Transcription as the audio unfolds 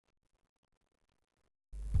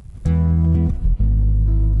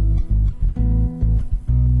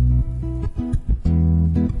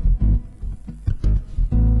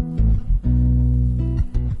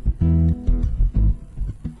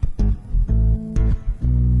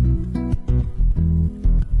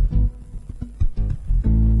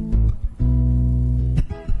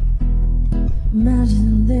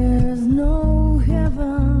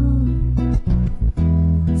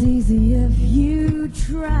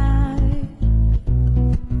cry.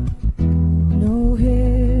 No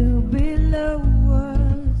hill below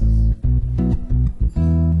us,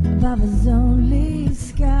 above us only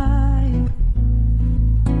sky.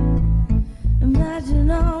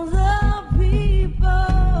 Imagine all the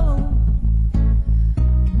people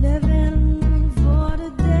living for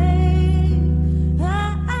today.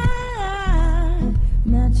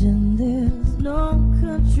 Imagine there's no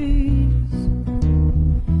countries.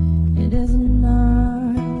 It isn't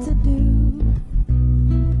hard to do.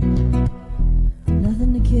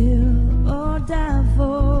 Nothing to kill or die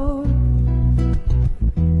for,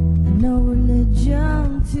 and no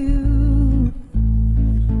religion too.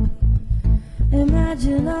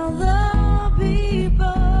 Imagine all the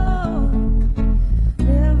people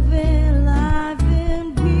living life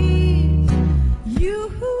in peace.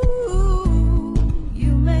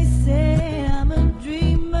 You may say I'm a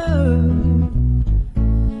dreamer,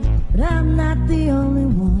 but I'm not the only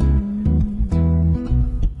one.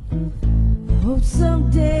 I hope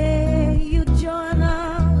someday you'll join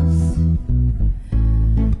us,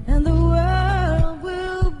 and the world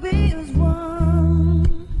will be as one.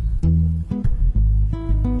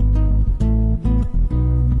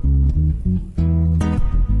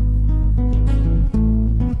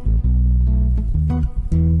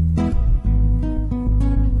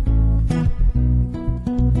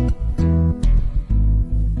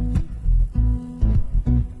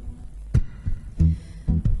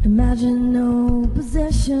 Imagine no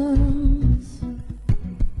possessions.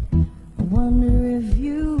 I wonder if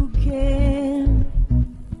you